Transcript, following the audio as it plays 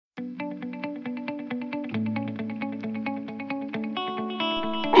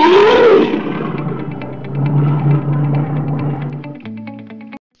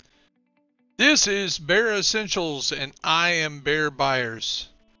This is Bear Essentials and I am Bear Byers.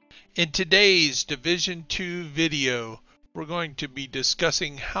 In today's Division 2 video, we're going to be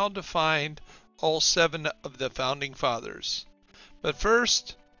discussing how to find all 7 of the Founding Fathers. But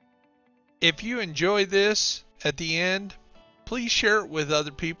first, if you enjoy this at the end, please share it with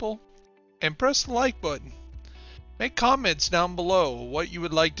other people and press the like button. Make comments down below what you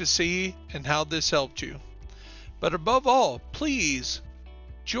would like to see and how this helped you. But above all, please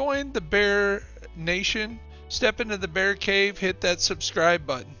join the Bear Nation, step into the Bear Cave, hit that subscribe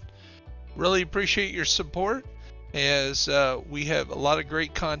button. Really appreciate your support as we have a lot of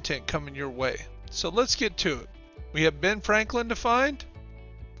great content coming your way. So let's get to it. We have Ben Franklin to find.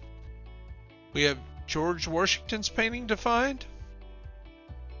 We have George Washington's painting to find.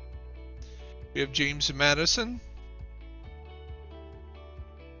 We have James Madison,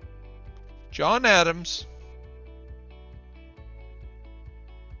 John Adams,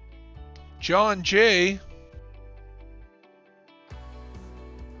 John Jay,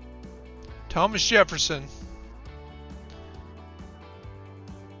 Thomas Jefferson,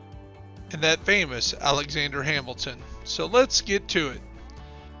 and that famous Alexander Hamilton. So let's get to it.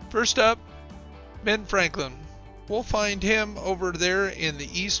 First up, Ben Franklin. We'll find him over there in the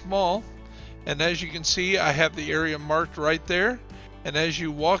East Mall, and as you can see, I have the area marked right there, and as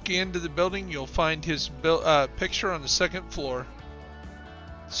you walk into the building, you'll find his picture on the 2nd floor.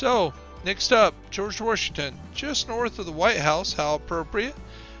 So next up, George Washington, just north of the White House. How appropriate.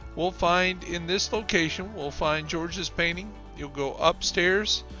 We'll find in this location, we'll find George's painting. You'll go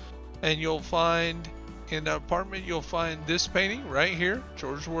upstairs and you'll find in the apartment, you'll find this painting right here,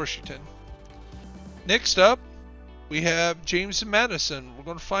 George Washington. Next up, we have James Madison. We're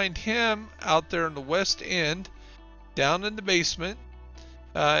going to find him out there in the West End, down in the basement,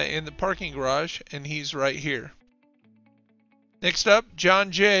 in the parking garage, and he's right here. Next up, John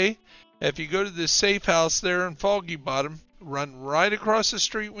Jay. If you go to the safe house there in Foggy Bottom, run right across the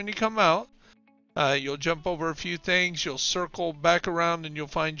street when you come out. You'll jump over a few things, you'll circle back around, and you'll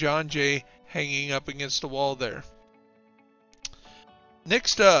find John Jay hanging up against the wall there.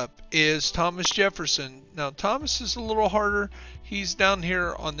 Next up is Thomas Jefferson. Now Thomas is a little harder. He's down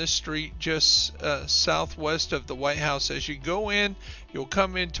here on this street just southwest of the White House. As you go in, you'll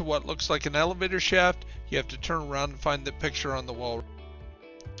come into what looks like an elevator shaft. You have to turn around and find the picture on the wall.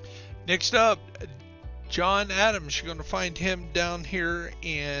 Next up, John Adams. You're going to find him down here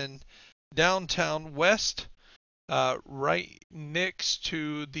in downtown West, right next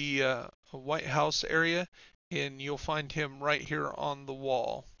to the White House area, and you'll find him right here on the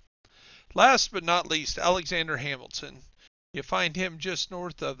wall. Last but not least, Alexander Hamilton. You find him just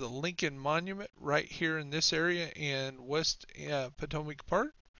north of the Lincoln Monument, right here in this area in West Potomac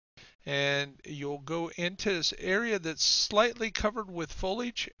Park. And you'll go into this area that's slightly covered with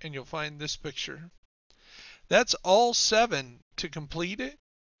foliage, and you'll find this picture. That's all 7 to complete it,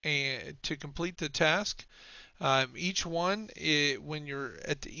 and to complete the task. Each one, when you're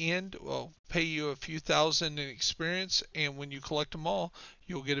at the end, will pay you a few thousand in experience, and when you collect them all,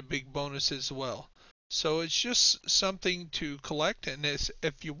 you'll get a big bonus as well. So it's just something to collect, and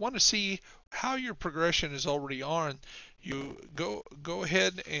if you want to see how your progression is already on, you go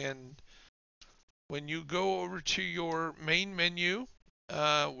ahead, and when you go over to your main menu,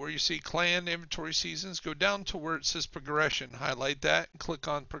 where you see clan inventory seasons, go down to where it says progression, highlight that and click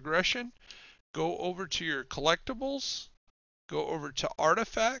on progression. Go over to your collectibles, go over to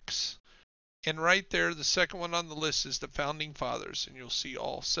artifacts, and right there, the second one on the list is the Founding Fathers, and you'll see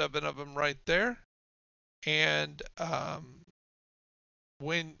all 7 of them right there. And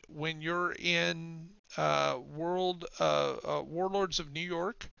when you're in Warlords of New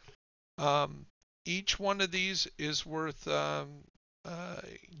York, each one of these is worth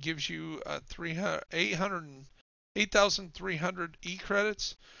gives you 8,300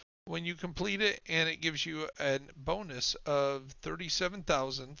 e-credits when you complete it, and it gives you a bonus of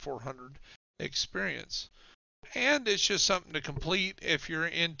 37,400 experience. And it's just something to complete if you're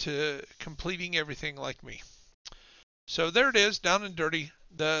into completing everything like me. So there it is, down and dirty,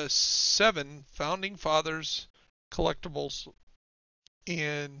 the 7 Founding Fathers collectibles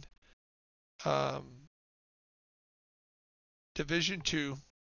in Division 2.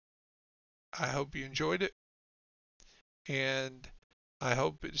 I hope you enjoyed it, and I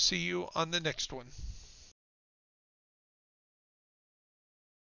hope to see you on the next one.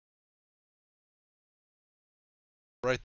 Right.